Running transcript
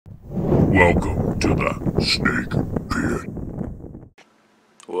Welcome to the Snake Pit.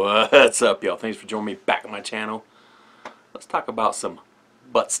 What's up, y'all? Thanks for joining me back on my channel. Let's talk about some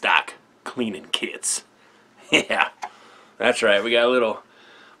buttstock cleaning kits. Yeah, that's right. We got a little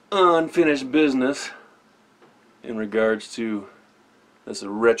unfinished business in regards to this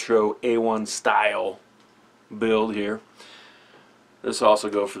retro A1 style build here. This will also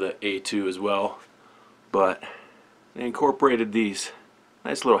go for the A2 as well, but they incorporated these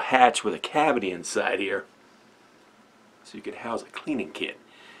nice little hatch with a cavity inside here so you could house a cleaning kit,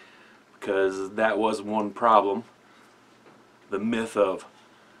 because that was one problem. The myth of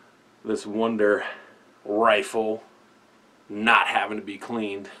this Wonder rifle not having to be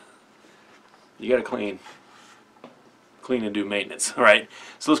cleaned. You gotta clean and do maintenance, right?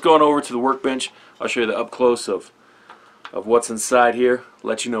 So let's go on over to the workbench. I'll show you the up close of what's inside here,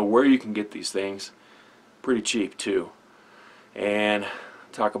 let you know where you can get these things. Pretty cheap too. And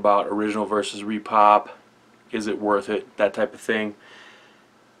talk about original versus repop. Is it worth it? That type of thing.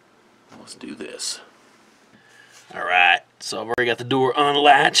 Let's do this. Alright, so I've already got the door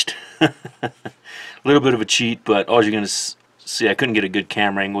unlatched. A little bit of a cheat, but all you're going to see, I couldn't get a good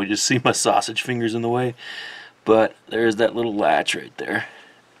camera angle. You just see my sausage fingers in the way. But there's that little latch right there.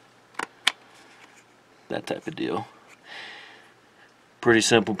 That type of deal. Pretty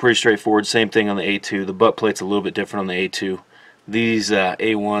simple, pretty straightforward. Same thing on the A2. The butt plate's a little bit different on the A2. These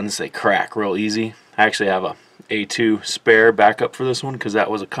A1s, they crack real easy. I actually have a A2 spare backup for this one because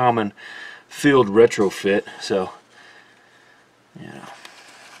that was a common field retrofit. So, you know,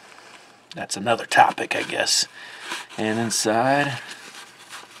 that's another topic, I guess. And inside,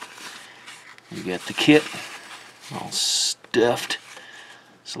 you get the kit all stuffed.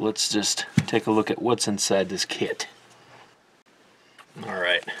 So let's just take a look at what's inside this kit.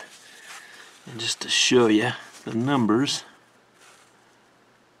 Alright, and just to show you the numbers,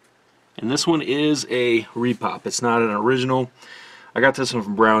 and this one is a repop. It's not an original. I got this one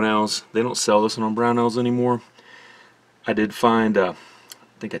from Brownells. They don't sell this one on Brownells anymore. I did find I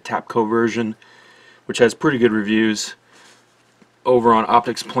think a Tapco version, which has pretty good reviews, over on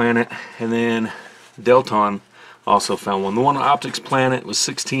Optics Planet, and then Delton also found one. The one on Optics Planet was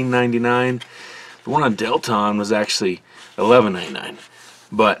 $16.99. The one on Delton was actually $11.99.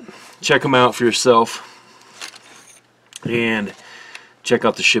 But check them out for yourself and check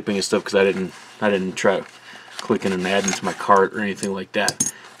out the shipping and stuff, because I didn't try clicking and adding to my cart or anything like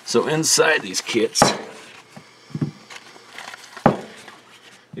that. So inside these kits,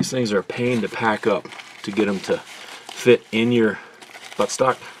 these things are a pain to pack up to get them to fit in your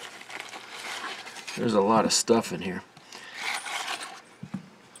buttstock. There's a lot of stuff in here.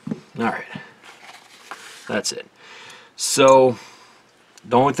 Alright, that's it. So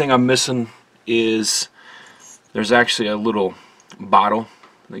the only thing I'm missing is there's actually a little bottle.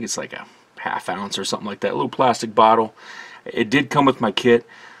 I think it's like a ½ ounce or something like that. A little plastic bottle. It did come with my kit.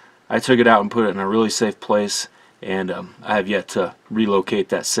 I took it out and put it in a really safe place, and I have yet to relocate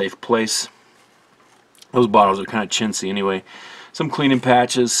that safe place. Those bottles are kind of chintzy anyway. Some cleaning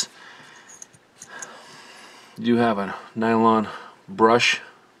patches. You do have a nylon brush.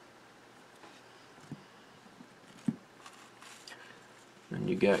 And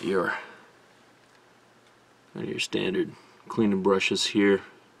you got your standard cleaning brushes here.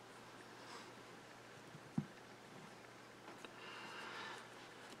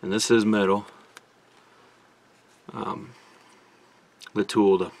 And this is metal. The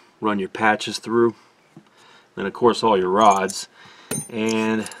tool to run your patches through. Then of course all your rods.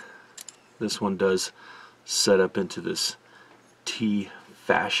 And this one does set up into this T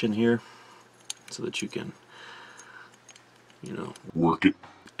fashion here, so that you can, you know, Work it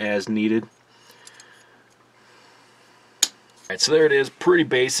as needed. Alright, so there it is. Pretty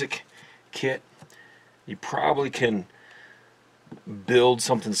basic kit. You probably can build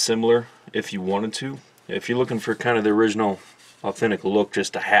something similar if you wanted to. If you're looking for kind of the original authentic look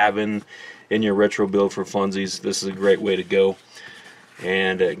just to have in your retro build for funsies, this is a great way to go.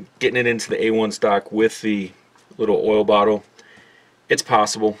 And getting it into the A1 stock with the little oil bottle, it's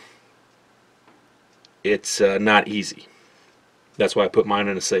possible. It's not easy. That's why I put mine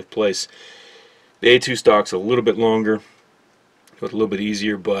in a safe place. The A2 stock's a little bit longer, a little bit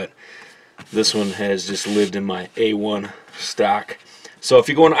easier, but this one has just lived in my A1 stock. So if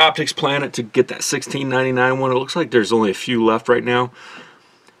you go on Optics Planet to get that $16.99 one, it looks like there's only a few left right now.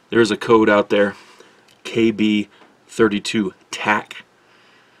 There's a code out there, KB32TAC.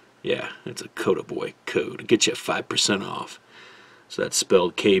 Yeah, it's a Coda Boy code. It gets you 5% off. So that's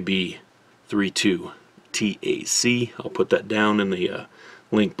spelled KB32TAC. I'll put that down in the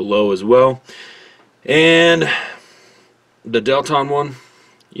link below as well. And the Delton one,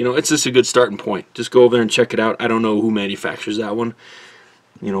 you know, it's just a good starting point. Just go over there and check it out. I don't know who manufactures that one,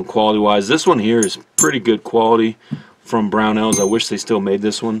 you know, quality wise. This one here is pretty good quality from Brownells. I wish they still made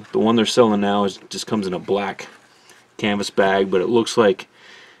this one. The one they're selling now just comes in a black canvas bag, but it looks like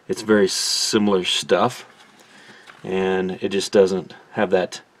it's very similar stuff, and it just doesn't have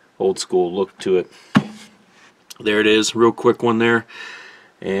that old school look to it. There it is, real quick one there.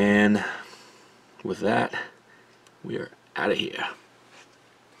 And with that, we are out of here.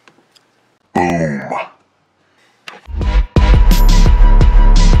 Boom.